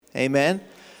Amen?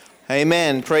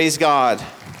 Amen. Praise God.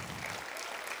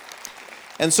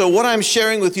 And so what I'm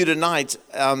sharing with you tonight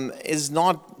is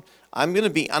not, I'm going to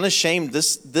be unashamed.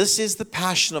 This is the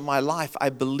passion of my life.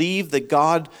 I believe that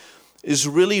God is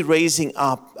really raising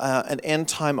up an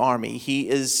end-time army.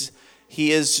 He's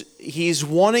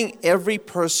wanting every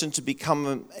person to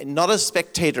become not a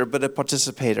spectator, but a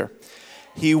participator.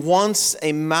 He wants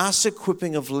a mass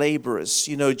equipping of laborers.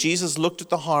 You know, Jesus looked at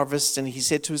the harvest and he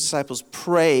said to his disciples,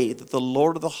 pray that the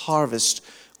Lord of the harvest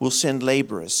will send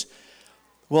laborers.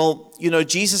 Well, you know,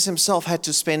 Jesus himself had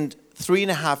to spend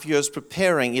 3.5 years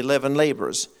preparing 11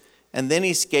 laborers. And then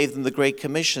he gave them the Great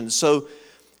Commission. So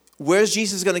where's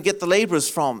Jesus going to get the laborers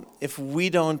from if we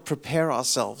don't prepare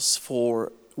ourselves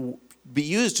to be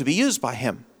used by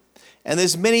him? And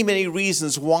there's many, many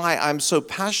reasons why I'm so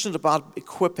passionate about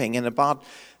equipping and about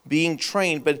being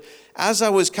trained. But as I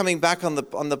was coming back on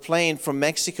the plane from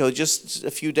Mexico just a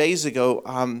few days ago,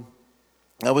 I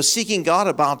was seeking God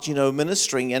about,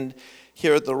 ministering and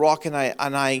here at the Rock, and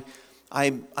I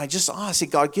just asked, I said,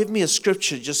 God, give me a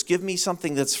scripture, just give me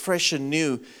something that's fresh and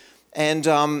new. And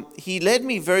he led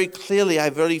me very clearly, I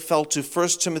really felt, to 1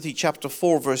 Timothy chapter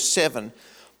 4, verse 7.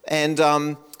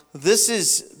 And this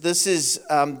is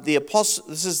the apostle.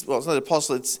 It's not the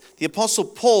apostle. It's the apostle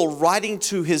Paul writing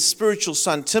to his spiritual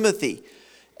son Timothy,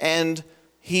 and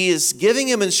he is giving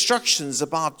him instructions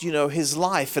about his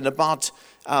life and about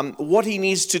what he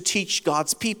needs to teach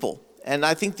God's people. And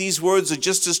I think these words are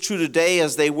just as true today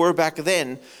as they were back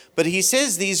then. But he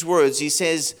says these words. He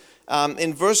says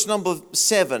in verse number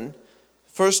 7,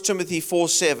 1 Timothy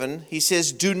 4:7. He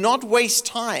says, "Do not waste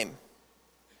time."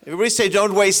 Everybody say,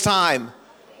 "Don't waste time."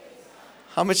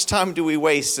 How much time do we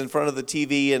waste in front of the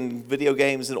TV and video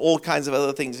games and all kinds of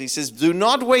other things? He says, do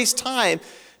not waste time.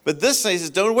 But this says,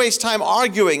 don't waste time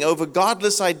arguing over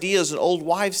godless ideas and old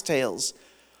wives' tales.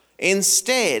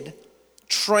 Instead,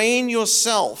 train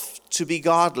yourself to be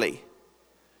godly.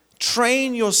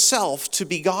 Train yourself to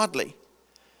be godly.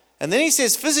 And then he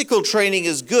says physical training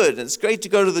is good. And it's great to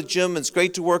go to the gym. And it's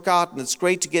great to work out. And it's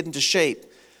great to get into shape.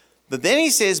 But then he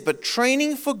says, but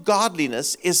training for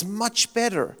godliness is much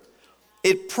better.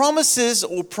 It promises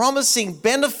or promising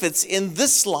benefits in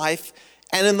this life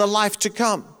and in the life to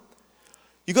come.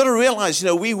 You've got to realize,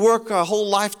 we work our whole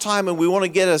lifetime and we want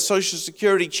to get a social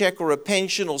security check or a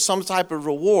pension or some type of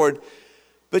reward.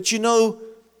 But 1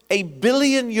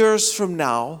 billion years from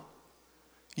now,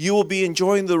 you will be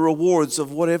enjoying the rewards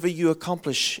of whatever you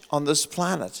accomplish on this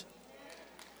planet.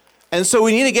 And so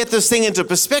we need to get this thing into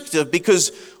perspective,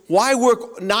 because why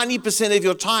work 90% of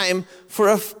your time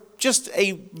for just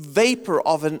a vapor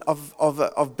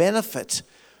of benefit,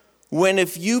 when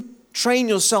if you train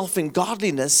yourself in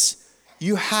godliness,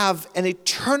 you have an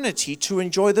eternity to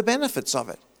enjoy the benefits of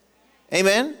it.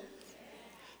 Amen?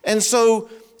 And so,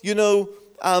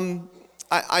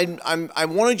 I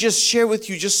want to just share with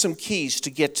you just some keys to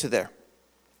get to there.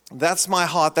 That's my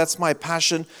heart. That's my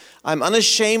passion. I'm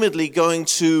unashamedly going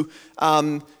to,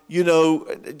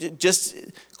 just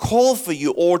call for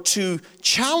you or to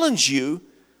challenge you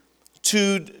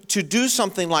to do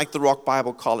something like the Rock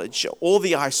Bible College or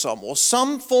the ISOM or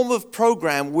some form of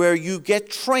program where you get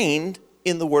trained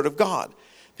in the Word of God.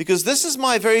 Because this is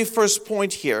my very first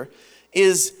point here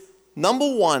is, number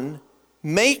one,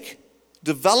 make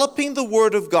developing the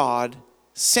Word of God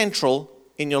central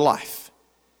in your life.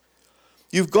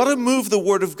 You've got to move the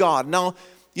Word of God. Now,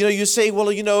 you say, well,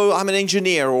 I'm an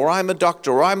engineer, or I'm a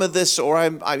doctor, or I'm a this, or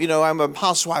I'm a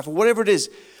housewife, or whatever it is.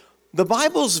 The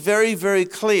Bible's very, very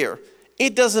clear.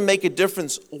 It doesn't make a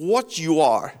difference what you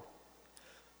are,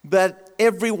 but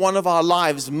every one of our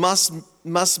lives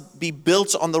must be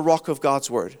built on the rock of God's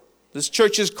Word. This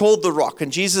church is called the Rock,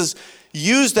 and Jesus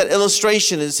used that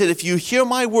illustration and said, if you hear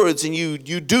my words and you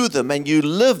do them and you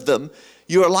live them,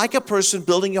 you are like a person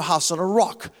building your house on a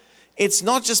rock. It's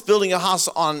not just building a house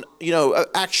on, an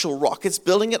actual rock. It's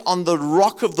building it on the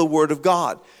rock of the Word of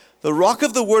God. The rock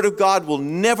of the Word of God will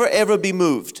never, ever be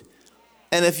moved.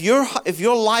 And if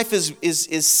your life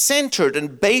is centered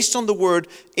and based on the Word,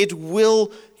 it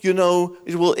will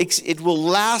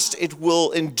last, it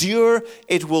will endure,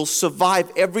 it will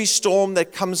survive every storm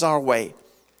that comes our way.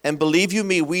 And believe you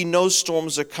me, we know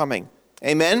storms are coming.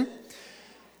 Amen?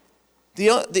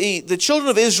 The children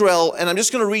of Israel, and I'm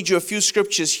just going to read you a few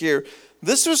scriptures here.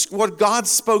 This was what God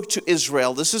spoke to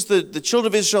Israel. This is the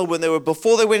children of Israel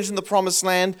before they went into the promised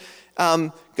land.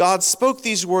 God spoke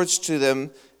these words to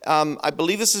them. I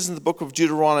believe this is in the book of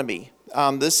Deuteronomy.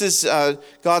 God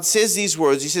says these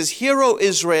words. He says, "Hear, O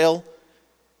Israel."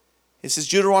 This is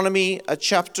Deuteronomy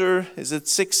chapter, is it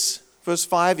 6 verse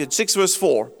 5? 6 verse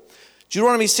 4.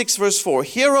 Deuteronomy 6 verse 4.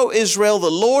 Hear, O Israel, the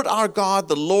Lord our God,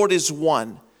 the Lord is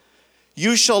one.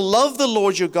 You shall love the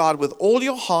Lord your God with all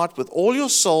your heart, with all your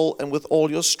soul, and with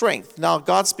all your strength. Now,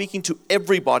 God's speaking to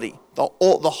everybody, the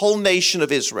whole nation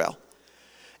of Israel.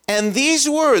 And these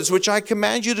words which I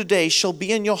command you today shall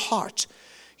be in your heart.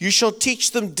 You shall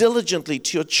teach them diligently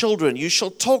to your children. You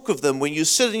shall talk of them when you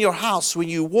sit in your house, when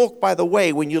you walk by the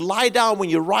way, when you lie down, when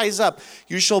you rise up.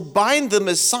 You shall bind them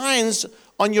as signs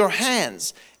on your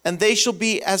hands, and they shall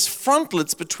be as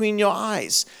frontlets between your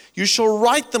eyes. You shall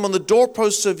write them on the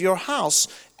doorposts of your house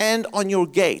and on your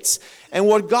gates. And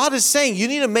what God is saying, you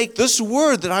need to make this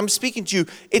word that I'm speaking to you,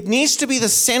 it needs to be the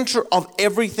center of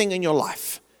everything in your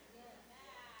life.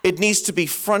 It needs to be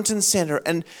front and center.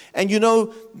 And you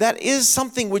know, that is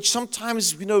something which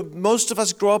sometimes, you know, most of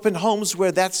us grow up in homes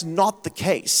where that's not the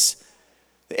case.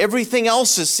 Everything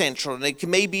else is central, and it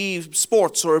may be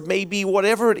sports or it may be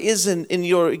whatever it is in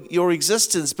your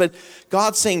existence. But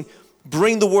God's saying,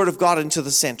 bring the Word of God into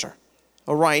the center.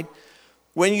 All right?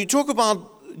 When you talk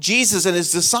about Jesus and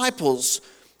His disciples,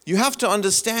 you have to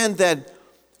understand that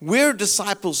we're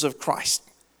disciples of Christ.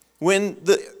 When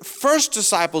the first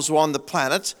disciples were on the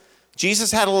planet,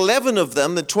 Jesus had 11 of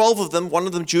them, and 12 of them, one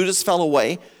of them, Judas, fell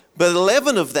away. But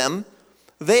 11 of them,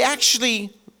 they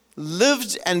actually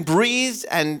lived and breathed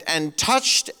and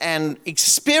touched and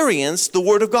experienced the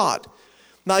Word of God.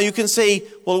 Now you can say,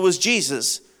 well, it was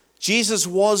Jesus. Jesus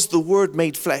was the Word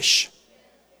made flesh.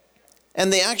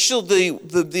 And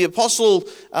the apostle,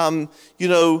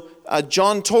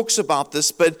 John talks about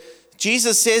this, but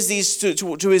Jesus says these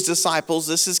to his disciples.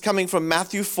 This is coming from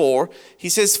Matthew 4. He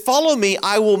says, follow me,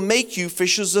 I will make you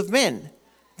fishers of men.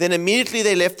 Then immediately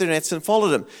they left their nets and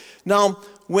followed him. Now,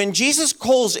 when Jesus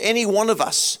calls any one of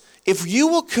us, if you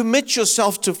will commit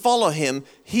yourself to follow him,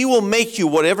 he will make you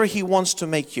whatever he wants to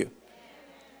make you.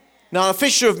 Now, a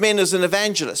fisher of men is an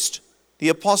evangelist. The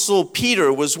apostle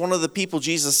Peter was one of the people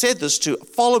Jesus said this to.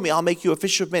 Follow me, I'll make you a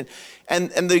fisher of men.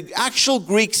 And the actual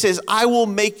Greek says, I will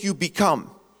make you become.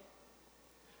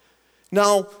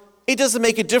 Now, it doesn't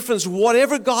make a difference.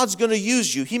 Whatever God's going to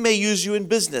use you, he may use you in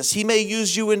business. He may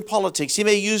use you in politics. He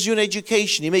may use you in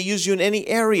education. He may use you in any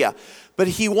area. But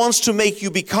he wants to make you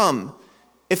become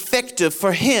effective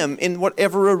for him in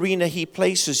whatever arena he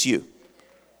places you.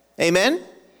 Amen?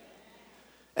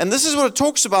 And this is what it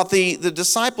talks about the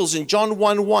disciples in John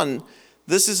 1:1.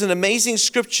 This is an amazing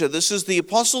scripture. This is the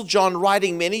Apostle John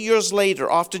writing many years later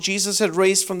after Jesus had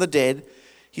raised from the dead.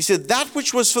 He said, that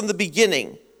which was from the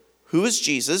beginning, who is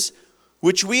Jesus,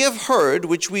 which we have heard,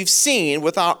 which we've seen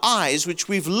with our eyes, which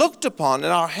we've looked upon,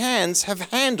 and our hands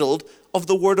have handled of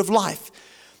the word of life.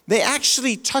 They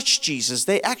actually touched Jesus.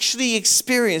 They actually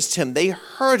experienced him. They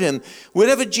heard him.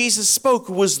 Whatever Jesus spoke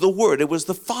was the word. It was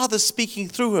the Father speaking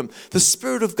through him, the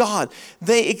Spirit of God.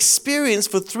 They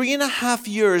experienced for 3.5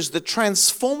 years the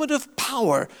transformative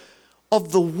power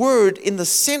of the word in the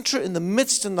center, in the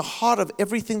midst, in the heart of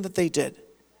everything that they did.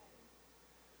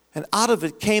 And out of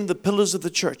it came the pillars of the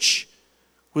church.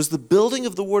 Was the building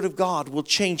of the Word of God will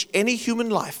change any human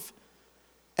life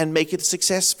and make it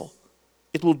successful.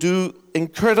 It will do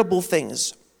incredible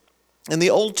things. In the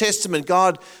Old Testament,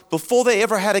 God, before they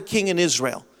ever had a king in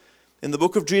Israel, in the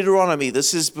book of Deuteronomy,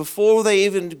 this is before they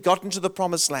even got into the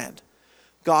promised land,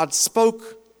 God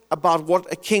spoke about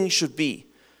what a king should be.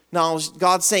 Now,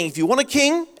 God's saying, if you want a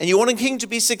king, and you want a king to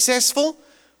be successful,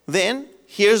 then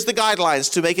here's the guidelines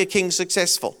to make a king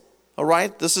successful. All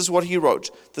right? This is what he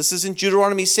wrote. This is in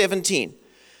Deuteronomy 17.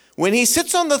 When he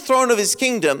sits on the throne of his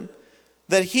kingdom,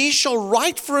 that he shall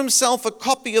write for himself a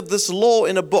copy of this law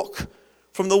in a book,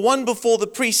 from the one before the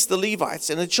priests, the Levites,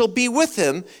 and it shall be with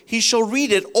him. He shall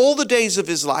read it all the days of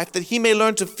his life, that he may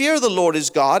learn to fear the Lord his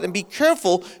God, and be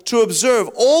careful to observe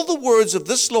all the words of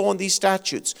this law and these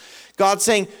statutes. God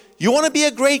saying, you want to be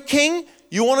a great king?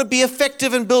 You want to be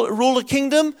effective and rule a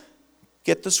kingdom?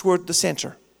 Get this word at the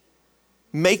center.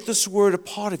 Make this word a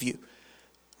part of you.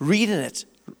 Read in it.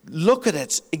 Look at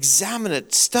it. Examine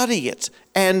it. Study it.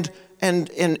 And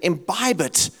imbibe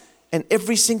it. And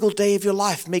every single day of your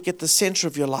life, make it the center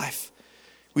of your life.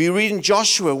 We read in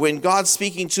Joshua when God's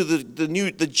speaking to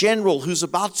the general who's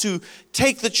about to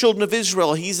take the children of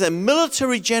Israel. He's a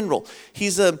military general.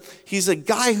 He's a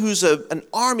guy who's an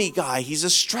army guy. He's a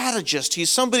strategist. He's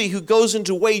somebody who goes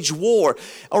into wage war.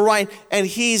 All right, and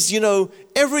he's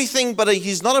everything, but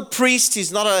he's not a priest.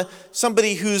 He's not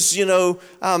somebody who's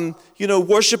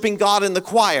worshiping God in the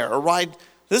choir. All right,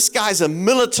 this guy's a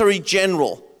military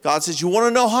general. God says, you want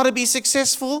to know how to be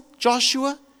successful,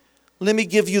 Joshua? Let me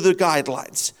give you the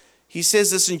guidelines. He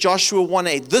says this in Joshua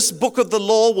 1:8. This book of the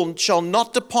law shall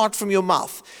not depart from your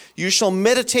mouth. You shall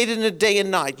meditate in it day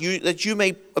and night, that you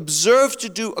may observe to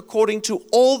do according to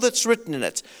all that's written in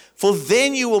it. For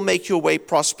then you will make your way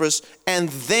prosperous, and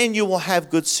then you will have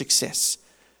good success.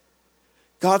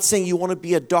 God's saying you want to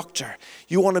be a doctor,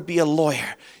 you want to be a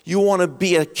lawyer, you want to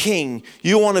be a king,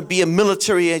 you want to be a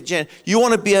military agent, you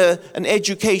want to be an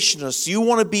educationist, you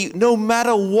want to be, no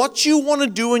matter what you want to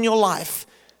do in your life,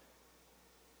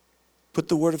 put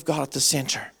the Word of God at the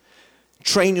center.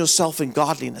 Train yourself in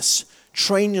godliness.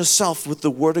 Train yourself with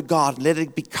the Word of God. Let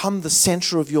it become the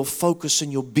center of your focus and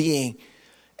your being.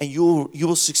 And you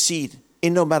will succeed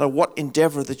in no matter what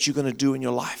endeavor that you're going to do in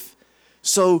your life.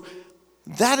 So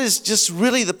that is just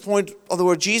really the point of the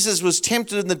word. Jesus was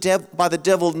tempted by the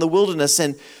devil in the wilderness.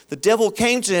 And the devil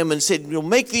came to him and said, "You'll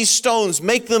make these stones,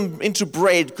 make them into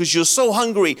bread because you're so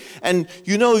hungry. And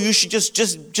you know you should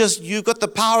you've got the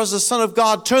power as the Son of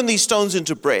God, turn these stones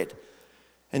into bread."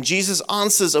 And Jesus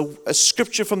answers a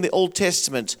scripture from the Old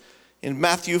Testament in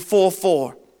Matthew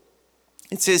 4:4.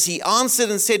 It says, He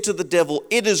answered and said to the devil,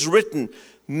 "It is written,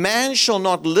 man shall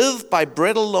not live by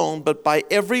bread alone, but by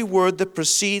every word that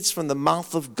proceeds from the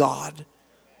mouth of God."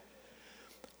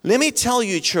 Let me tell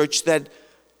you, church, that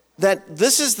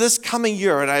this coming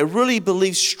year, and I really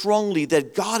believe strongly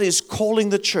that God is calling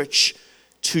the church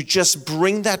to just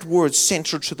bring that word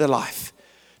center to their life,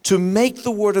 to make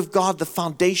the Word of God the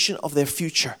foundation of their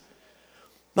future.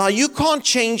 Now, you can't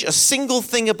change a single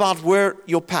thing about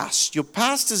your past. Your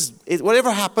past is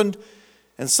whatever happened,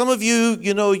 and some of you,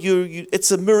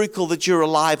 it's a miracle that you're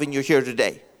alive and you're here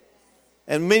today.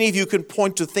 And many of you can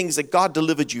point to things that God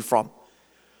delivered you from.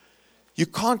 You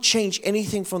can't change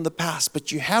anything from the past,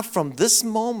 but you have from this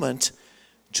moment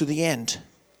to the end.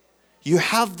 You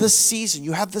have this season,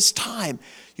 you have this time,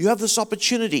 you have this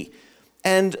opportunity.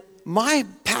 And my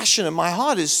passion and my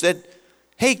heart is that,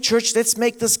 hey, church, let's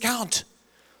make this count.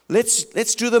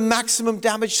 Let's do the maximum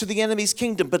damage to the enemy's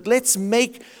kingdom, but let's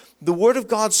make the Word of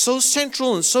God so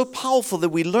central and so powerful that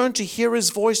we learn to hear His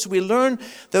voice. We learn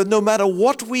that no matter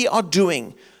what we are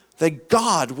doing, that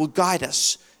God will guide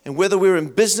us. And whether we're in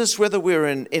business, whether we're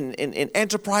in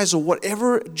enterprise, or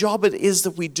whatever job it is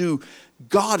that we do,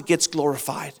 God gets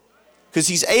glorified. Because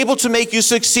He's able to make you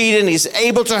succeed and He's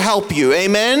able to help you.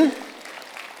 Amen?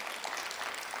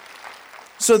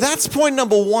 So that's point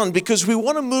number one, because we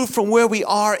want to move from where we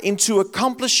are into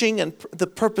accomplishing the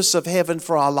purpose of heaven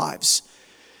for our lives.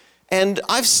 And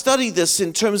I've studied this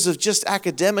in terms of just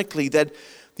academically that,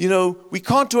 we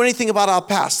can't do anything about our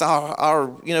past, our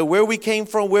where we came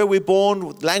from, where we're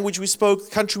born, language we spoke,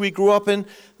 country we grew up in.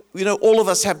 All of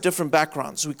us have different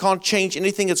backgrounds. We can't change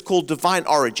anything. It's called divine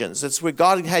origins. It's where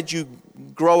God had you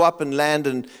grow up and land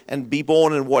and be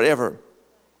born and whatever.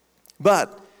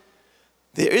 But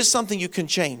there is something you can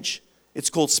change. It's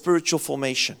called spiritual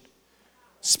formation.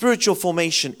 Spiritual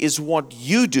formation is what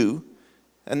you do.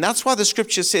 And that's why the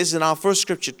scripture says in our first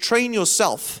scripture, train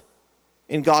yourself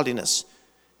in godliness.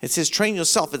 It says train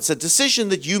yourself. It's a decision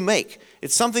that you make.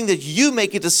 It's something that you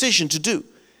make a decision to do.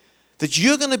 That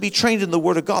you're going to be trained in the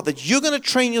Word of God. That you're going to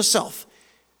train yourself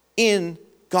in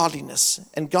godliness.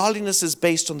 And godliness is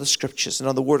based on the scriptures and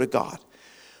on the Word of God.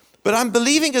 But I'm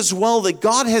believing as well that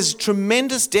God has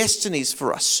tremendous destinies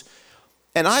for us.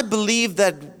 And I believe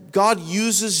that God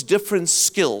uses different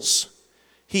skills.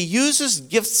 He uses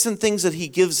gifts and things that He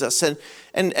gives us.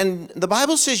 And the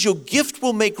Bible says your gift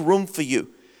will make room for you.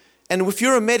 And if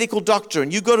you're a medical doctor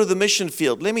and you go to the mission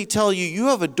field, let me tell you, you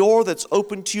have a door that's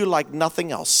open to you like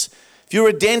nothing else. If you're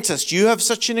a dentist, you have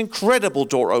such an incredible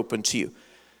door open to you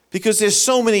because there's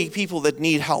so many people that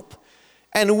need help.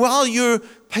 And while you're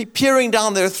peering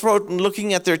down their throat and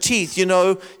looking at their teeth,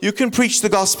 you can preach the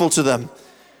gospel to them.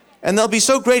 And they'll be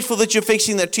so grateful that you're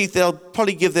fixing their teeth, they'll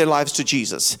probably give their lives to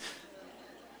Jesus.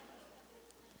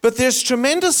 But there's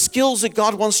tremendous skills that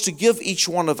God wants to give each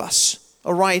one of us,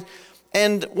 all right?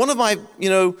 And one of my,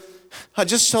 I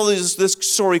just tell this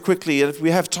story quickly. If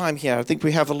we have time here, I think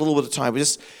we have a little bit of time.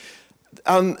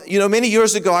 Many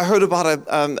years ago, I heard about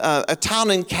a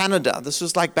town in Canada. This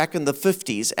was like back in the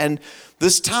 50s. And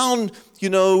this town,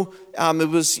 it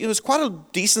was quite a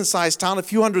decent-sized town, a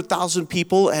few 100,000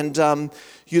 people. And,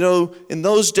 in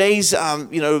those days,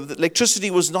 the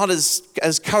electricity was not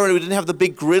as current. We didn't have the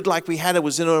big grid like we had. It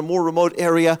was in a more remote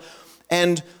area.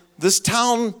 And this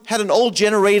town had an old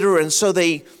generator. And so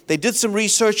they did some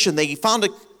research, and they found a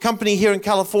company here in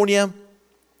California.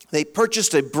 They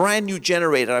purchased a brand new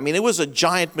generator. I mean, it was a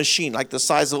giant machine, like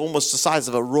almost the size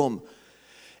of a room.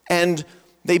 And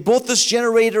they bought this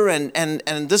generator,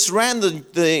 and this ran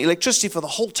the electricity for the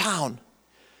whole town.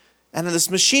 And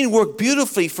this machine worked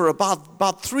beautifully for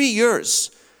about 3 years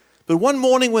But one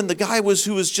morning when the guy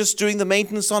who was just doing the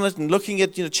maintenance on it and looking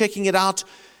at, checking it out,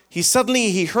 he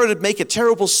heard it make a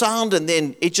terrible sound, and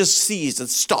then it just ceased and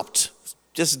stopped,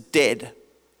 just dead.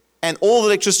 And all the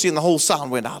electricity and the whole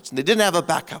sound went out, and they didn't have a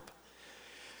backup.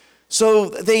 So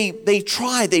they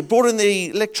tried. They brought in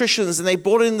the electricians, and they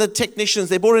brought in the technicians.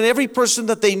 They brought in every person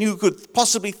that they knew could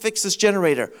possibly fix this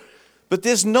generator. But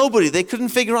there's nobody. They couldn't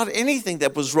figure out anything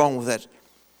that was wrong with it.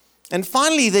 And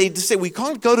finally, they said, we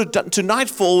can't go to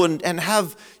nightfall and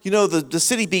have, the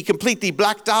city be completely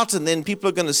blacked out, and then people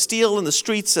are going to steal in the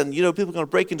streets, and, people are going to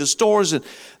break into stores. And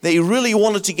they really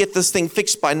wanted to get this thing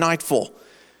fixed by nightfall.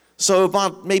 So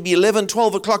about maybe 11,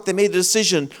 12 o'clock, they made a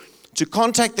decision to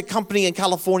contact the company in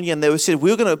California, and they said,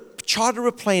 we're going to charter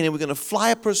a plane, and we're going to fly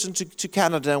a person to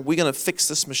Canada, and we're going to fix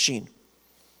this machine.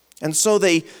 And so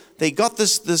they got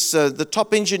the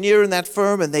top engineer in that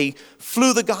firm, and they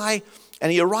flew the guy,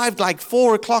 and he arrived like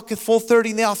 4 o'clock at 4:30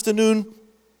 in the afternoon.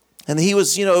 And he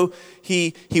was,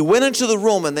 he went into the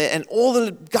room, and all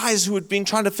the guys who had been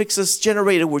trying to fix this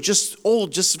generator were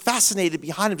just fascinated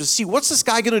behind him to see, what's this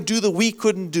guy going to do that we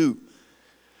couldn't do?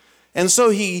 And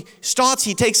so he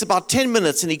takes about 10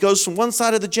 minutes, and he goes from one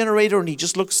side of the generator, and he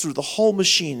just looks through the whole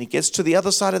machine. He gets to the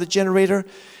other side of the generator.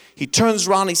 He turns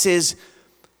around, he says,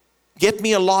 get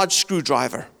me a large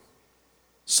screwdriver.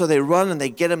 So they run, and they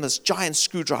get him this giant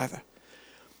screwdriver.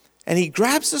 And he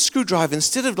grabs the screwdriver.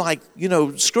 Instead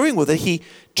of screwing with it, he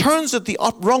turns it the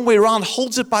wrong way around,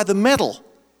 holds it by the metal.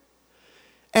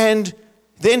 And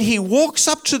then he walks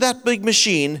up to that big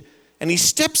machine, and he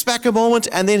steps back a moment,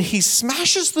 and then he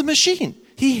smashes the machine.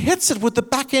 He hits it with the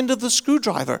back end of the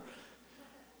screwdriver.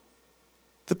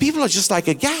 The people are just like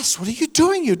aghast. What are you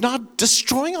doing? You're not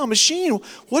destroying our machine.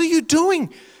 What are you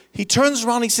doing? He turns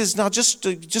around, he says, now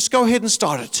just go ahead and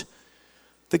start it.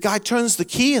 The guy turns the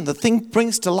key, and the thing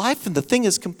brings to life, and the thing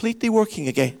is completely working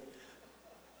again.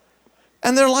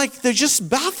 And they're just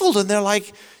baffled, and they're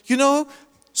like,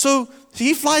 so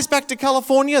he flies back to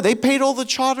California. They paid all the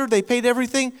charter, they paid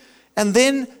everything. And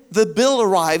then the bill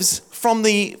arrives from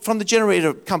the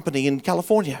generator company in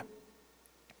California.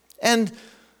 And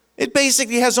it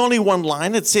basically has only one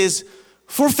line. It says,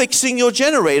 for fixing your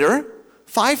generator,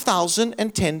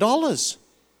 $5,010.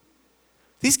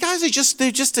 These guys they're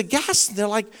just aghast. They're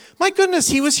like, my goodness,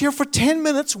 he was here for 10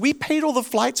 minutes. We paid all the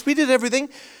flights. We did everything.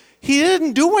 He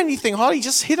didn't do anything, He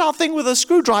just hit our thing with a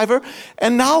screwdriver,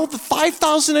 and now the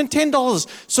 $5,010.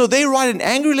 So they write an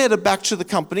angry letter back to the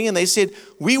company, and they said,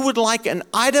 we would like an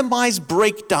itemized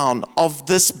breakdown of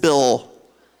this bill.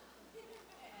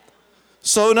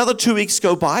 So another 2 weeks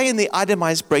go by, and the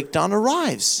itemized breakdown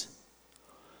arrives.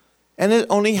 And it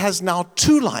only has now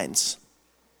 2 lines.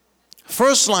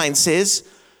 First line says,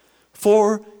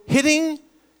 for hitting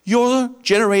your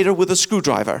generator with a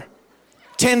screwdriver,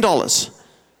 $10.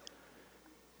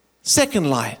 Second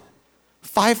line,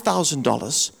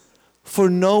 $5,000 for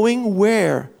knowing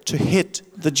where to hit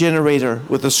the generator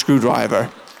with a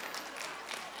screwdriver.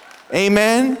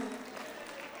 Amen?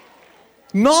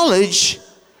 Knowledge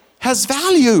has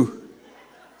value.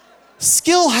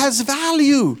 Skill has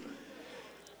value.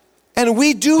 And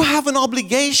we do have an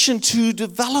obligation to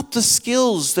develop the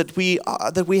skills that we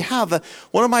have.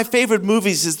 One of my favorite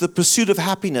movies is The Pursuit of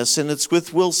Happiness, and it's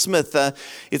with Will Smith.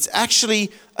 It's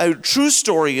actually a true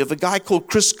story of a guy called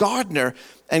Chris Gardner.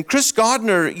 And Chris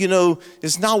Gardner,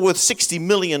 is now worth $60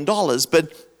 million.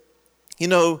 But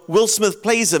Will Smith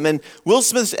plays him, and Will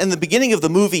Smith, in the beginning of the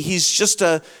movie, he's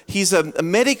a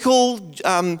medical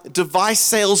device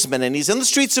salesman, and he's in the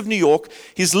streets of New York.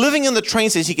 He's living in the train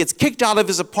station. He gets kicked out of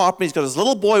his apartment. He's got his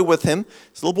little boy with him,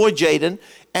 his little boy Jaden,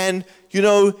 and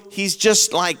he's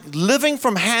just like living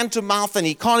from hand to mouth, and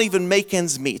he can't even make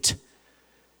ends meet.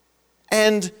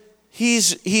 And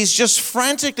he's just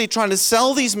frantically trying to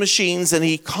sell these machines, and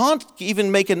he can't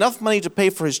even make enough money to pay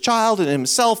for his child and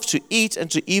himself to eat and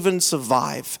to even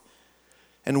survive.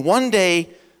 And one day,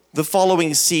 the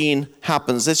following scene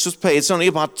happens. Let's just play. It's only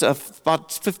about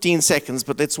 15 seconds,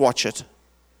 but let's watch it.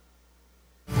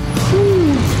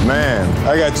 Man,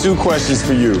 I got 2 questions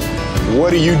for you.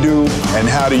 What do you do, and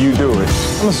how do you do it?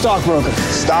 I'm a stockbroker.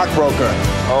 Stockbroker?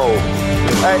 Oh.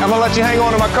 Hey, I'm gonna let you hang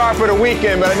on to my car for the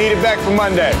weekend, but I need it back for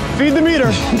Monday. Feed the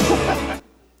meter.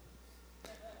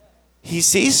 He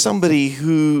sees somebody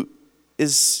who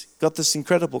is got this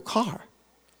incredible car.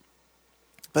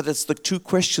 But it's the 2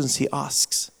 questions he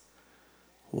asks.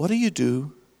 What do you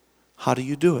do? How do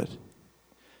you do it?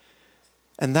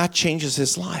 And that changes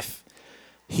his life.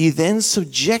 He then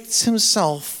subjects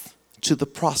himself to the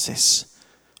process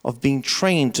of being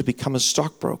trained to become a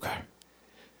stockbroker.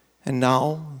 And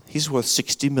now he's worth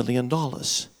 $60 million.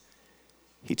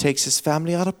 He takes his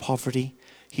family out of poverty.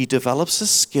 he develops a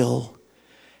skill.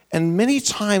 And many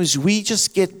times we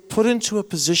just get put into a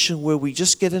position where we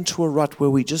just get into a rut, where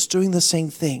we're just doing the same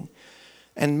thing.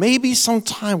 And maybe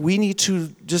sometime we need to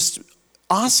just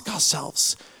ask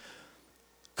ourselves,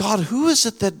 God, who is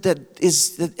it that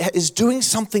is doing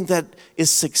something that is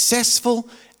successful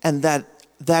and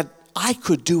that I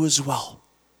could do as well?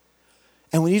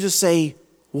 And we need to say,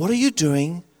 what are you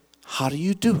doing? How do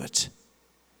you do it?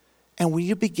 And we need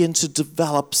to begin to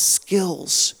develop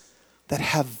skills that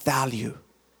have value.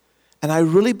 And I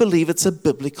really believe it's a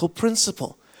biblical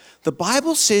principle. The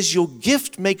Bible says your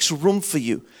gift makes room for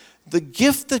you. The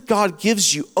gift that God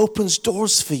gives you opens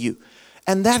doors for you.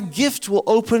 And that gift will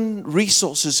open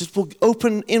resources. It will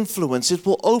open influence. It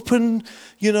will open,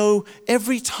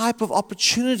 every type of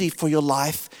opportunity for your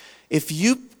life if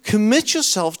you commit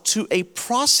yourself to a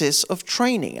process of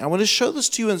training. I want to show this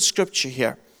to you in Scripture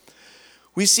here.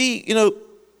 We see,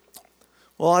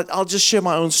 I'll just share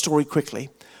my own story quickly.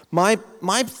 My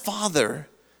father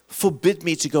forbid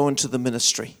me to go into the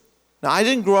ministry. Now, I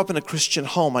didn't grow up in a Christian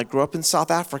home. I grew up in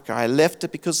South Africa. I left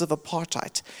it because of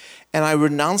apartheid. And I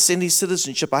renounced any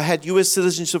citizenship. I had U.S.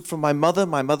 citizenship from my mother.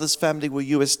 My mother's family were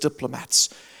U.S. diplomats.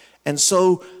 And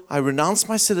so I renounced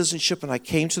my citizenship and I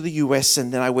came to the U.S.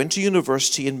 and then I went to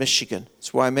university in Michigan.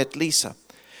 That's where I met Lisa.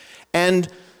 And,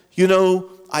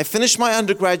 I finished my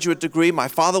undergraduate degree. My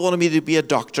father wanted me to be a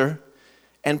doctor.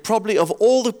 And probably of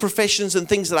all the professions and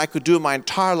things that I could do in my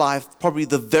entire life, probably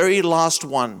the very last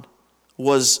one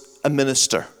was a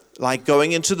minister. Like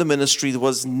going into the ministry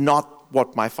was not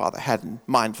what my father had in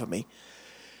mind for me.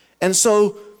 And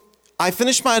so I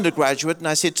finished my undergraduate and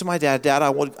I said to my dad, I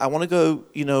want to go,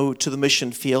 to the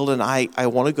mission field and I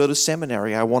want to go to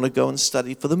seminary. I want to go and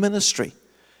study for the ministry.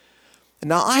 And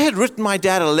now I had written my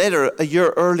dad a letter a year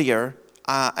earlier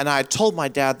and I had told my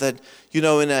dad that,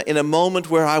 in a moment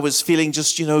where I was feeling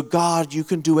just, God, you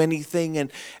can do anything.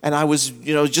 And I was,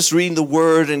 just reading the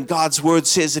Word. And God's Word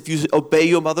says if you obey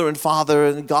your mother and father,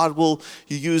 and God will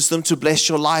use them to bless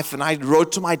your life. And I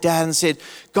wrote to my dad and said,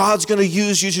 God's going to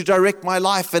use you to direct my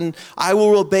life. And I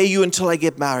will obey you until I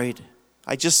get married.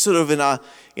 I just sort of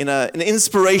in an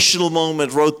inspirational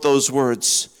moment wrote those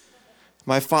words.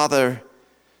 My father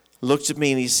looked at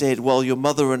me and he said, well, your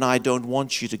mother and I don't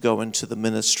want you to go into the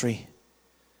ministry.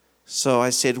 So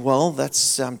I said, well,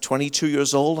 I'm 22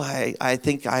 years old. I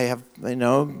think I have,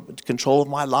 control of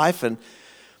my life. And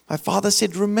my father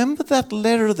said, remember that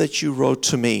letter that you wrote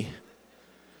to me?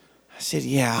 I said,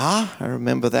 yeah, I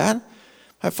remember that.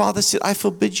 My father said, I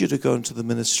forbid you to go into the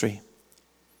ministry.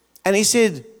 And he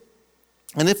said,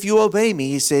 and if you obey me,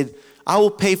 he said, I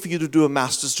will pay for you to do a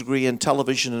master's degree in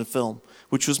television and film,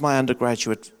 which was my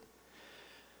undergraduate.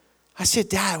 I said,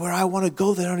 Dad, where I want to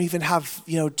go, they don't even have,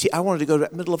 I wanted to go to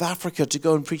the middle of Africa to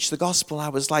go and preach the gospel. And I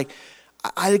was like,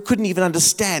 I couldn't even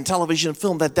understand television and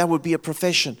film, that would be a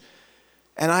profession.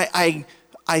 And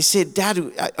I said,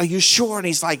 Dad, are you sure? And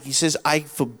he says, I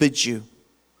forbid you.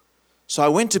 So I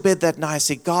went to bed that night. I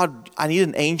said, God, I need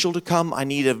an angel to come. I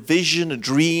need a vision, a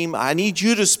dream. I need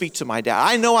you to speak to my dad.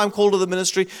 I know I'm called to the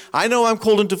ministry. I know I'm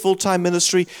called into full-time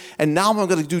ministry. And now I'm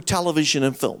going to do television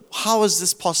and film. How is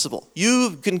this possible?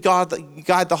 You can guide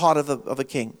the heart of a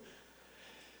king.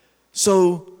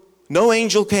 So no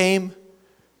angel came.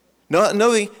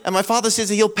 No, and my father says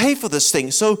that he'll pay for this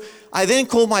thing. So I then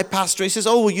called my pastor. He says,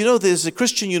 there's a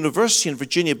Christian university in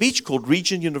Virginia Beach called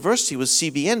Regent University. It was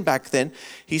CBN back then.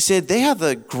 He said, they have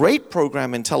a great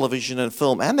program in television and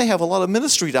film, and they have a lot of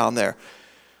ministry down there.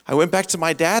 I went back to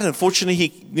my dad. Unfortunately, he,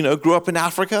 grew up in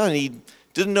Africa, and he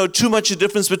didn't know too much the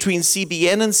difference between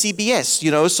CBN and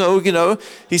CBS, So,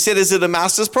 he said, is it a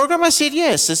master's program? I said,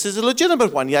 yes. This is a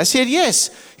legitimate one. I said, yes.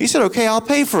 He said, okay, I'll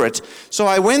pay for it. So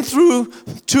I went through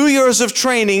 2 years of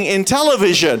training in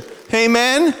television.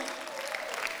 Amen.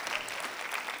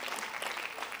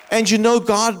 And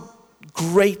God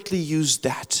greatly used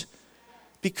that.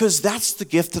 Because that's the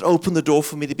gift that opened the door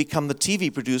for me to become the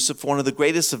TV producer for one of the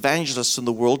greatest evangelists in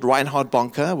the world. Reinhard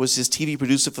Bonnke was his TV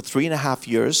producer for 3.5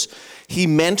 years. He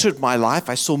mentored my life.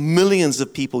 I saw millions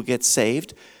of people get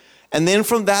saved. And then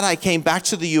from that, I came back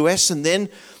to the U.S. And then,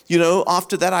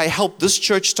 after that, I helped this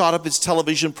church start up its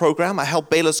television program. I helped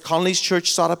Bayless Conley's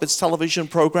church start up its television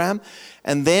program.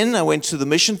 And then I went to the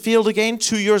mission field again.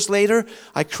 2 years later,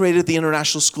 I created the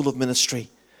International School of Ministry.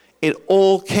 It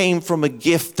all came from a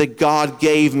gift that God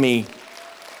gave me.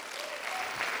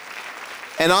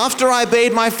 And after I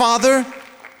obeyed my father,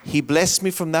 he blessed me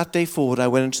from that day forward. I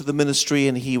went into the ministry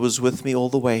and he was with me all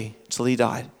the way till he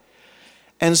died.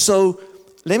 And so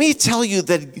let me tell you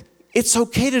that it's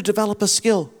okay to develop a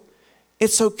skill.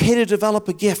 It's okay to develop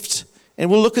a gift. And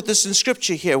we'll look at this in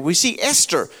Scripture here. We see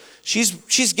Esther.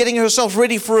 she's getting herself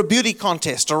ready for a beauty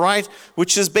contest, all right?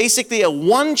 Which is basically a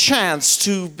one chance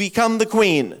to become the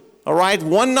queen, all right?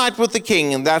 One night with the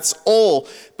king, and that's all.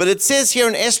 But it says here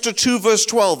in Esther 2, verse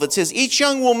 12, it says, each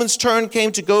young woman's turn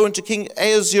came to go into King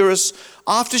Ahasuerus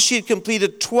after she had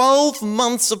completed 12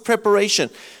 months of preparation.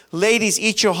 Ladies,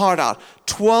 eat your heart out.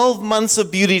 12 months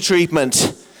of beauty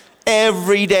treatment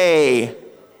every day.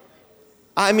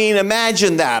 I mean,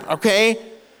 imagine that, okay?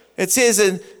 It says,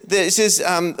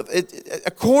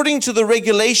 according to the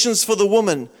regulations for the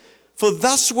woman, for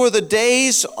thus were the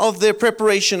days of their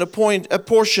preparation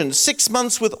apportioned, 6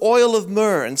 months with oil of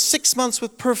myrrh, and 6 months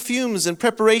with perfumes and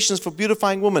preparations for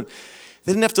beautifying women.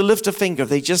 They didn't have to lift a finger.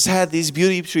 They just had these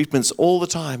beauty treatments all the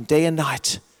time, day and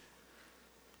night.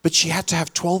 But she had to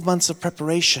have 12 months of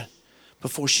preparation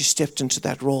before she stepped into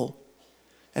that role.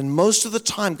 And most of the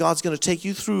time, God's going to take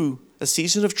you through a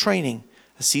season of training,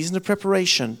 a season of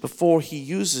preparation before he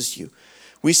uses you.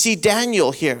 We see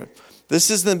Daniel here. This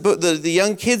is the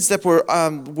young kids that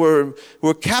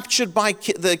were captured by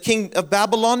the king of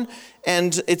Babylon.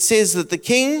 And it says that the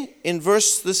king,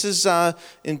 this is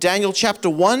in Daniel chapter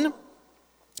 1.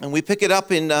 And we pick it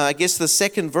up in, I guess, the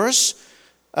second verse.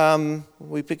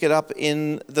 We pick it up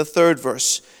in the third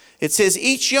verse. It says,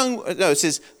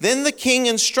 then the king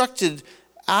instructed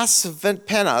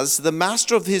Ashpenaz, the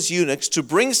master of his eunuchs, to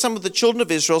bring some of the children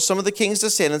of Israel, some of the king's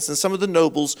descendants, and some of the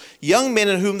nobles, young men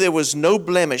in whom there was no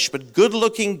blemish, but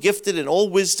good-looking, gifted in all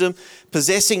wisdom,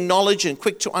 possessing knowledge and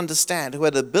quick to understand, who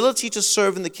had the ability to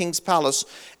serve in the king's palace,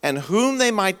 and whom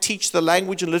they might teach the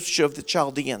language and literature of the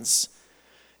Chaldeans.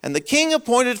 And the king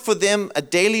appointed for them a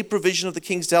daily provision of the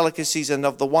king's delicacies and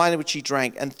of the wine which he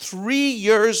drank, and 3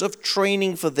 years of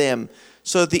training for them,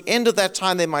 so at the end of that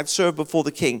time they might serve before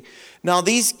the king. Now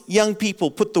these young people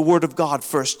put the word of God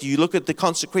first. You look at the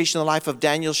consecration of the life of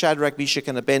Daniel, Shadrach, Meshach,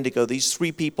 and Abednego, these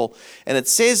 3 people. And it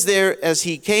says there, as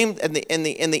he came, in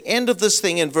the end of this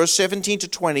thing, in verse 17 to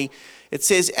 20, it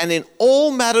says, and in all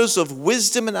matters of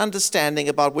wisdom and understanding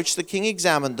about which the king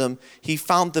examined them, he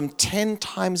found them 10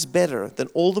 times better than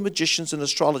all the magicians and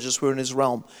astrologers who were in his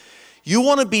realm. You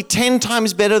want to be 10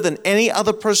 times better than any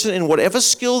other person in whatever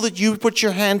skill that you put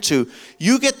your hand to.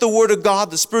 You get the word of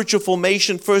God, the spiritual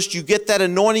formation first. You get that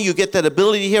anointing. You get that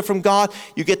ability to hear from God.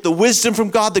 You get the wisdom from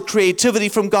God, the creativity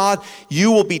from God.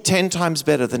 You will be 10 times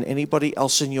better than anybody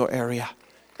else in your area.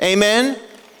 Amen?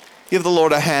 Give the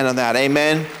Lord a hand on that.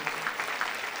 Amen?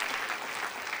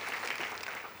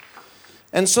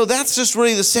 And so that's just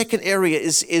really the second area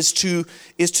is to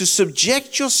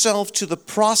subject yourself to the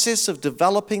process of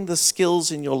developing the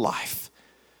skills in your life.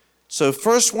 So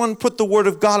first one, put the word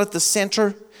of God at the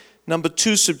center. Number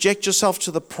 2, subject yourself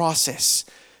to the process.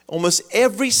 Almost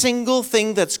every single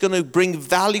thing that's going to bring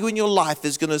value in your life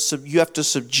you have to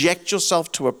subject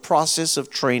yourself to a process of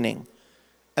training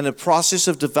and a process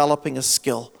of developing a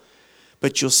skill.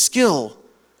 But your skill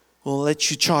will let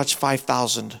you charge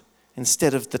 $5,000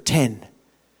 instead of the 10.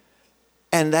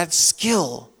 And that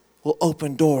skill will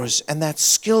open doors, and that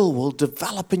skill will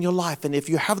develop in your life. And if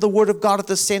you have the word of God at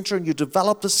the center and you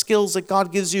develop the skills that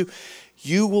God gives you,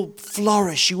 you will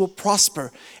flourish, you will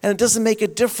prosper. And it doesn't make a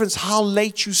difference how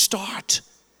late you start.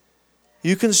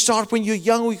 You can start when you're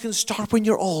young, or you can start when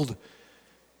you're old.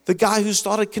 The guy who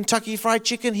started Kentucky Fried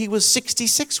Chicken, he was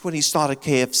 66 when he started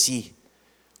KFC.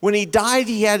 When he died,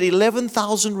 he had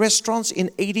 11,000 restaurants in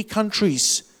 80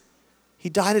 countries. He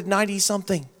died at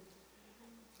 90-something.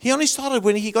 He only started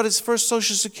when he got his first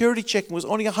Social Security check and was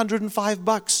only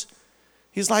 $105.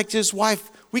 He's like to his wife,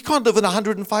 we can't live on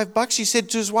 $105. He said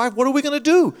to his wife, what are we going to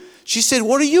do? She said,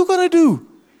 what are you going to do?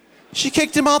 She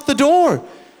kicked him out the door.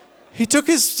 He took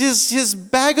his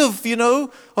bag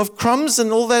of crumbs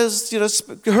and all those,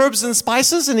 herbs and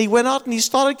spices, and he went out and he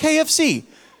started KFC.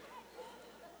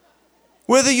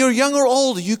 Whether you're young or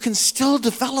old, you can still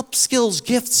develop skills,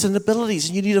 gifts, and abilities,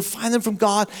 and you need to find them from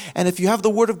God. And if you have the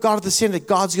word of God at the center,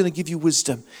 God's going to give you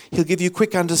wisdom. He'll give you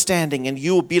quick understanding, and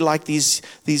you will be like these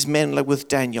men like with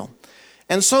Daniel.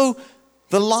 And so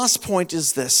the last point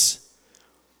is this,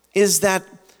 is that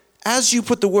as you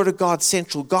put the word of God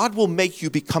central, God will make you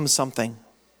become something.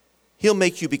 He'll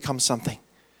make you become something.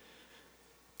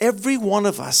 Every one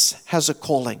of us has a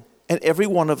calling. And every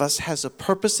one of us has a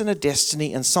purpose and a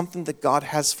destiny and something that God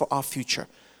has for our future.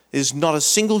 There's not a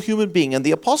single human being. And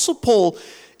the Apostle Paul,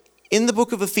 in the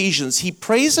book of Ephesians, he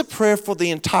prays a prayer for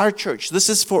the entire church. This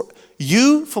is for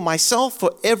you, for myself,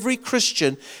 for every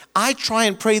Christian. I try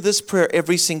and pray this prayer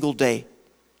every single day.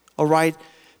 All right?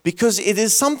 Because it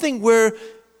is something where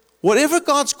whatever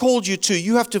God's called you to,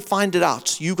 you have to find it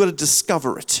out. You've got to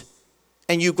discover it.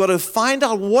 And you've got to find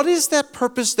out what is that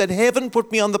purpose that heaven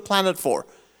put me on the planet for.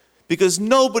 because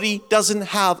nobody doesn't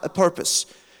have a purpose.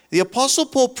 The Apostle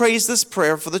Paul prays this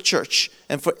prayer for the church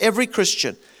and for every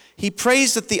Christian. He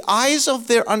prays that the eyes of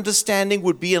their understanding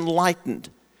would be enlightened,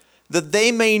 that they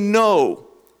may know.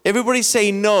 Everybody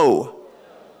say know.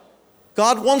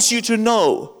 God wants you to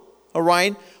know, all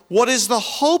right? What is the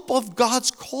hope of God's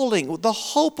calling, the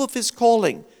hope of His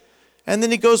calling? And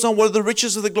then he goes on, what are the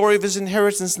riches of the glory of His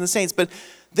inheritance in the saints? But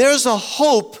there's a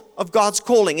hope of God's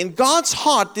calling. In God's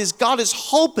heart, God is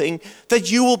hoping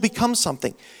that you will become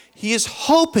something. He is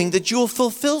hoping that you will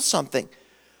fulfill something,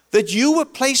 that you were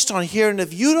placed on here, and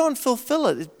if you don't fulfill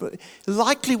it, it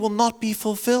likely will not be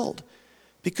fulfilled,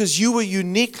 because you were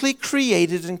uniquely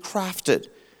created and crafted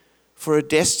for a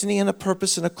destiny and a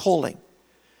purpose and a calling.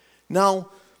 Now,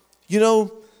 you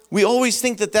know, we always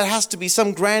think that there has to be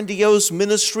some grandiose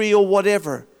ministry or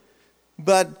whatever.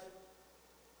 But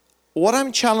what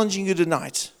I'm challenging you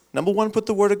tonight, number one, put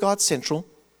the Word of God central.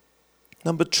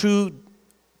 Number two,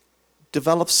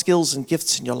 develop skills and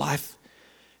gifts in your life.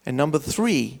 And number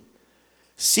three,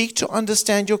 seek to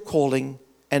understand your calling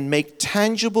and make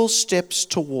tangible steps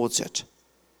towards it.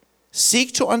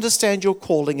 Seek to understand your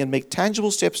calling and make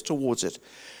tangible steps towards it.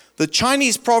 The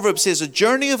Chinese proverb says, a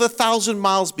journey of 1,000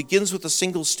 miles begins with a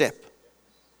single step.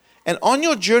 And on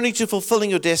your journey to fulfilling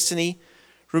your destiny,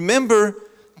 remember,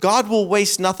 God will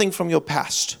waste nothing from your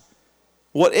past.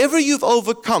 Whatever you've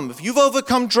overcome, if you've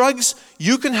overcome drugs,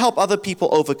 you can help other people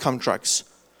overcome drugs.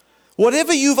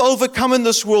 Whatever you've overcome in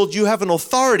this world, you have an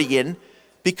authority in,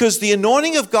 because the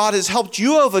anointing of God has helped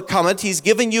you overcome it. He's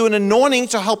given you an anointing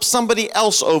to help somebody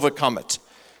else overcome it.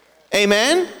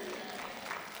 Amen?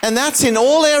 And that's in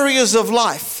all areas of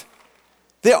life.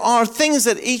 There are things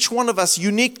that each one of us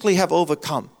uniquely have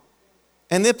overcome.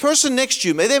 And the person next to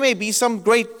you, they may be some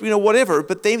great, whatever,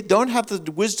 but they don't have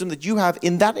the wisdom that you have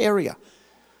in that area.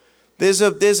 There's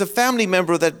a family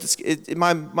member that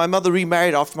my mother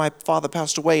remarried after my father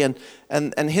passed away,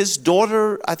 and his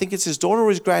daughter, I think it's his daughter or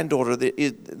his granddaughter,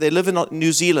 they live in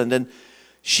New Zealand, and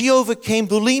she overcame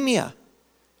bulimia.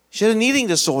 She had an eating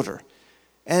disorder.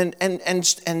 And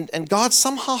God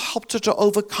somehow helped her to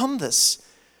overcome this.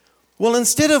 Well,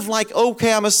 instead of like,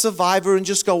 okay, I'm a survivor and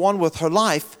just go on with her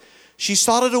life, she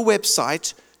started a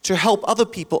website to help other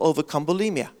people overcome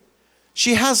bulimia.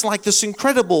 She has like this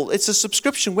incredible, it's a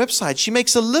subscription website. She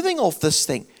makes a living off this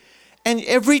thing. And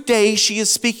every day she is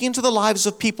speaking into the lives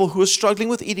of people who are struggling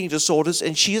with eating disorders,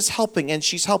 and she's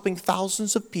helping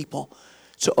thousands of people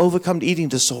to overcome eating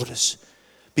disorders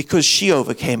because she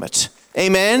overcame it.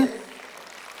 Amen?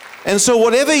 And so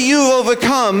whatever you've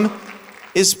overcome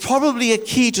is probably a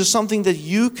key to something that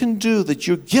you can do, that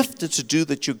you're gifted to do,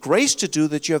 that you're graced to do,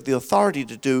 that you have the authority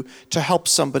to do to help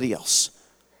somebody else.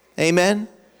 Amen?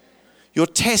 Your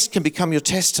test can become your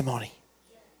testimony.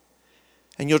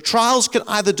 And your trials can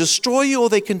either destroy you or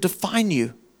they can define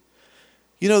you.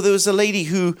 You know, there was a lady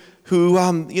who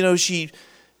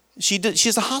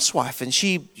she's a housewife, and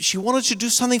she wanted to do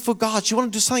something for God. She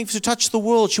wanted to do something to touch the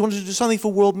world. She wanted to do something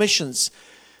for world missions.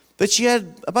 But she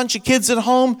had a bunch of kids at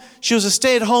home. She was a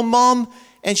stay-at-home mom,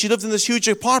 and she lived in this huge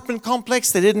apartment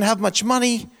complex. They didn't have much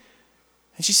money.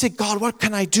 And she said, God, what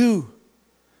can I do?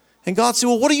 And God said,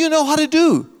 well, what do you know how to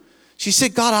do? She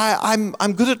said, God,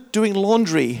 I'm good at doing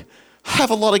laundry. I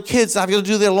have a lot of kids. I've got to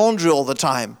do their laundry all the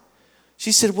time.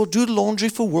 She said, well, do laundry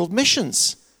for world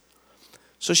missions.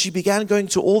 So she began going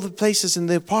to all the places in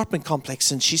the apartment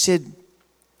complex, and she said,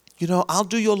 I'll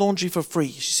do your laundry for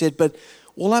free. She said, but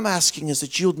all I'm asking is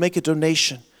that you'll make a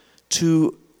donation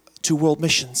to world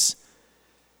missions.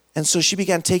 And so she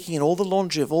began taking in all the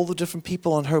laundry of all the different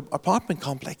people in her apartment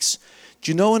complex.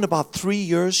 Do you know, in about 3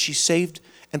 years, she saved,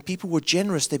 and people were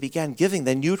generous. They began giving.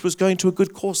 They knew it was going to a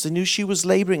good cause. They knew she was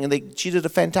laboring, and she did a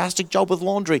fantastic job with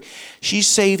laundry. She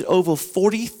saved over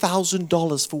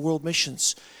 $40,000 for world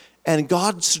missions. And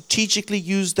God strategically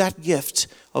used that gift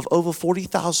of over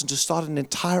 $40,000 to start an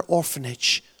entire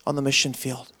orphanage on the mission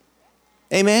field.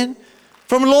 Amen?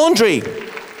 From laundry.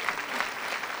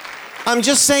 I'm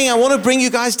just saying, I want to bring you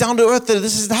guys down to earth. That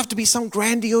this doesn't have to be some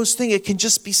grandiose thing. It can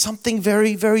just be something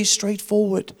very, very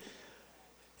straightforward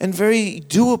and very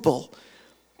doable.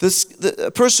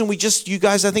 The person you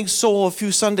guys, I think, saw a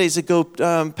few Sundays ago,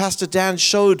 Pastor Dan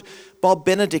showed Bob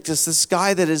Benedict as this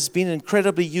guy that has been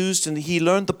incredibly used, and he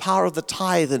learned the power of the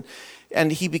tithe,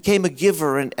 and he became a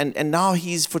giver, and now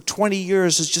he's, for 20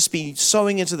 years, has just been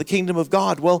sowing into the kingdom of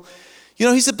God. Well,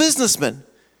 he's a businessman.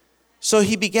 So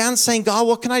he began saying, God,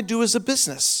 what can I do as a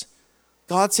business?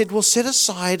 God said, well, set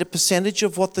aside a percentage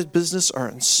of what the business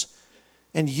earns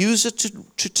and use it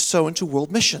to sow into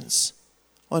world missions,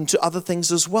 and to other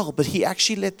things as well. But he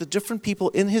actually let the different people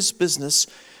in his business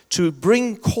to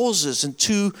bring causes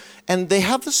and they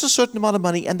have a certain amount of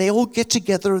money, and they all get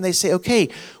together and they say, okay,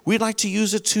 we'd like to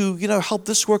use it to, help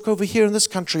this work over here in this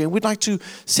country, and we'd like to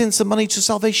send some money to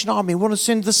Salvation Army. We want to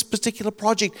send this particular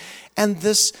project. And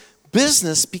this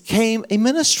business became a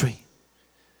ministry.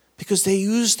 Because they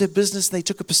used their business, and they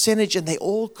took a percentage, and they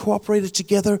all cooperated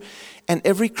together. And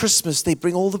every Christmas, they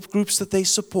bring all the groups that they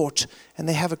support, and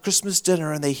they have a Christmas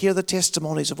dinner, and they hear the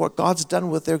testimonies of what God's done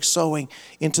with their sowing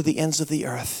into the ends of the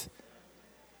earth.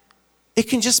 It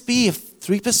can just be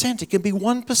 3%, it can be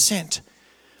 1%.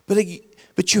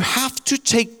 But you have to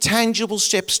take tangible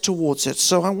steps towards it.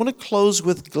 So I want to close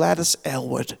with Gladys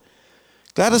Aylward.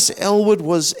 Gladys Aylward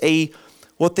was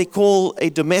what they call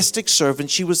a domestic servant.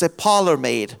 She was a parlor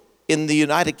maid in the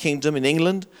United Kingdom, in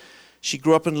England. She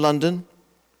grew up in London.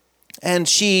 And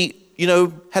she,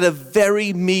 had a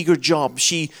very meager job.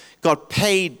 She got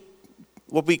paid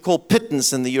what we call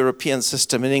pittance in the European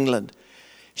system in England.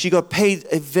 She got paid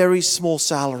a very small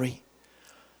salary.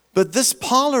 But this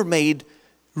parlor maid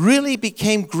really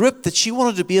became gripped that she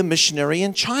wanted to be a missionary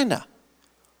in China.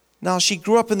 Now, she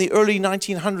grew up in the early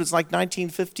 1900s, like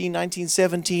 1915,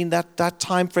 1917, that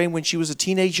time frame when she was a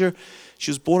teenager. She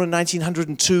was born in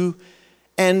 1902.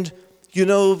 And,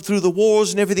 through the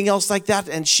wars and everything else like that,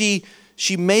 and she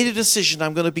made a decision,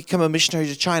 I'm going to become a missionary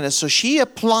to China. So she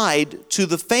applied to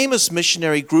the famous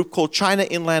missionary group called China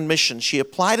Inland Mission. She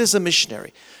applied as a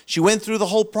missionary. She went through the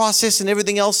whole process and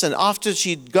everything else, and after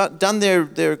she'd done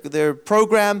their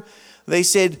program, they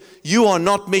said, you are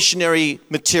not missionary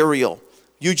material.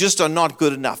 You just are not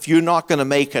good enough. You're not going to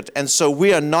make it. And so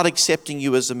we are not accepting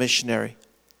you as a missionary.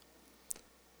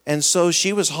 And so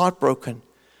she was heartbroken.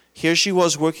 Here she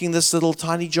was working this little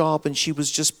tiny job, and she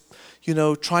was just,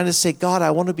 trying to say, God, I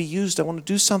want to be used. I want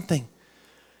to do something.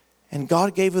 And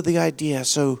God gave her the idea.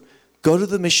 So go to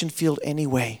the mission field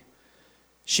anyway.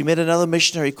 She met another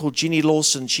missionary called Jeannie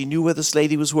Lawson. She knew where this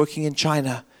lady was working in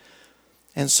China.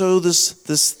 And so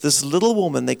this little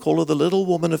woman, they call her the little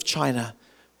woman of China,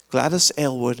 Gladys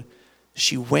Aylward,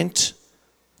 she went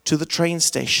to the train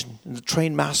station and the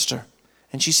train master,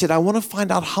 and she said, I want to find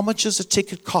out how much does a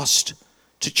ticket cost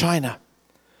to China.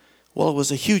 Well, it was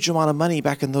a huge amount of money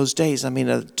back in those days. I mean,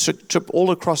 a trip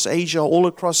all across Asia, all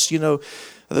across,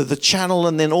 the channel,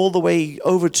 and then all the way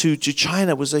over to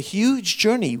China was a huge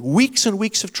journey, weeks and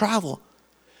weeks of travel.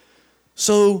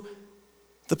 So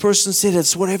the person said,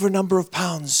 it's whatever number of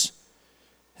pounds.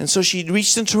 And so she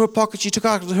reached into her pocket, she took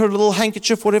out her little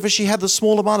handkerchief, whatever she had, the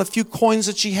small amount, a few coins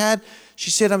that she had. She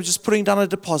said, I'm just putting down a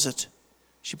deposit.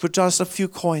 She put down a few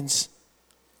coins.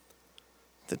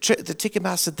 The ticket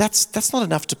master said, that's not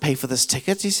enough to pay for this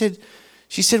ticket.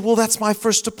 She said, well, that's my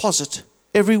first deposit.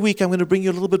 Every week I'm going to bring you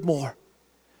a little bit more.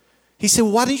 He said,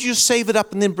 why don't you save it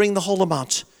up and then bring the whole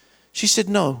amount? She said,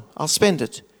 no, I'll spend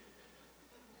it.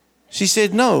 She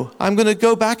said, no, I'm going to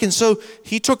go back. And so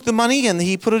he took the money and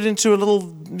he put it into a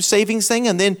little savings thing.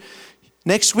 And then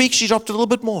next week, she dropped a little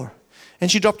bit more.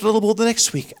 And she dropped a little more the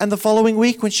next week. And the following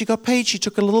week, when she got paid, she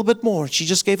took a little bit more. She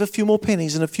just gave a few more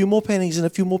pennies and a few more pennies and a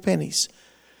few more pennies.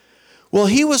 Well,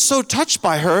 he was so touched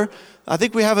by her. I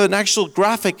think we have an actual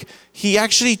graphic. He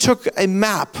actually took a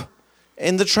map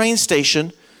in the train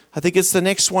station. I think it's the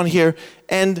next one here.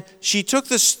 And she took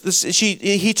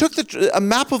he took a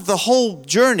map of the whole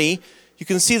journey. You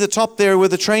can see the top there where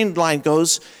the train line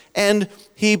goes. And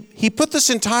he put this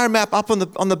entire map up on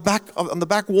the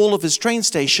back wall of his train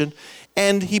station.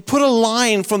 And he put a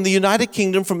line from the United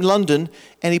Kingdom, from London,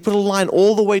 and he put a line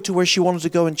all the way to where she wanted to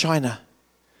go in China.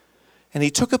 And he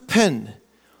took a pin,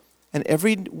 and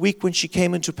every week when she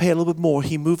came in to pay a little bit more,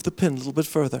 he moved the pin a little bit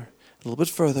further, a little bit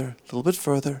further, a little bit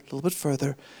further, a little bit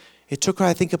further. It took her,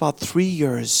 I think, about 3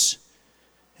 years,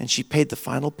 and she paid the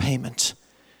final payment.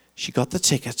 She got the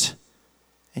ticket,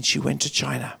 and she went to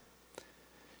China.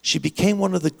 She became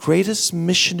one of the greatest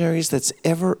missionaries that's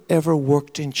ever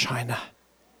worked in China.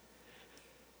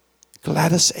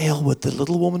 Gladys Aylward, the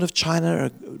little woman of China, a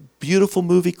beautiful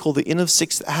movie called The Inn of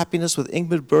Sixth Happiness with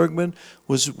Ingrid Bergman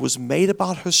was made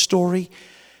about her story.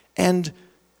 And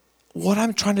what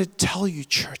I'm trying to tell you,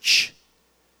 church,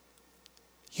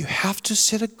 you have to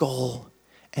set a goal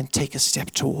and take a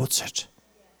step towards it.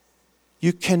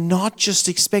 You cannot just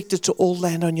expect it to all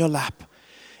land on your lap.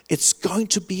 It's going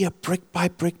to be a brick by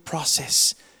brick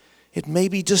process. It may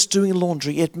be just doing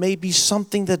laundry. It may be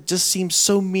something that just seems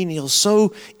so menial,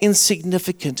 so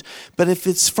insignificant. But if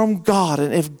it's from God,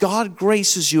 and if God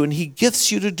graces you and He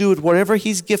gifts you to do it, whatever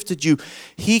He's gifted you,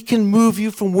 He can move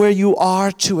you from where you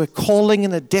are to a calling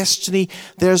and a destiny.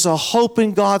 There's a hope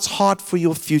in God's heart for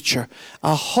your future,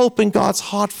 a hope in God's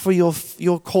heart for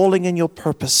your calling and your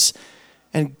purpose.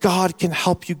 And God can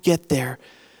help you get there.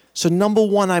 So number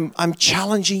one, I'm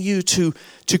challenging you to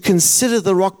consider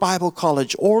the Rock Bible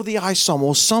College or the ISOM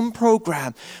or some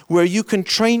program where you can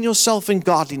train yourself in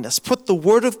godliness. Put the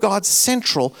Word of God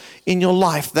central in your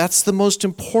life. That's the most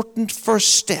important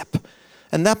first step.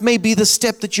 And that may be the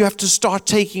step that you have to start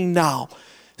taking now.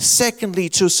 Secondly,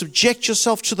 to subject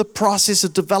yourself to the process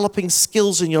of developing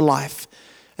skills in your life.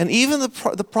 And even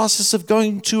the process of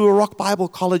going to a Rock Bible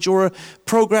College or a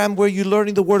program where you're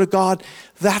learning the Word of God,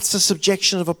 that's the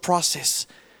subjection of a process.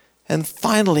 And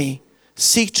finally,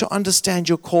 seek to understand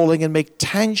your calling and make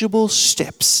tangible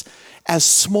steps, as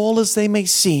small as they may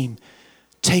seem.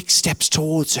 Take steps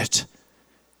towards it.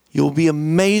 You'll be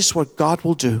amazed what God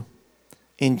will do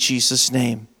in Jesus'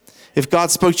 name. If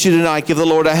God spoke to you tonight, give the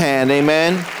Lord a hand.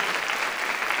 Amen.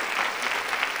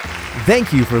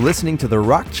 Thank you for listening to the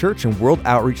Rock Church and World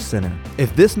Outreach Center.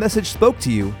 If this message spoke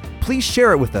to you, please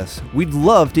share it with us. We'd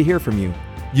love to hear from you.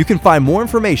 You can find more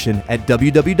information at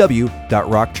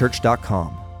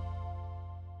www.rockchurch.com.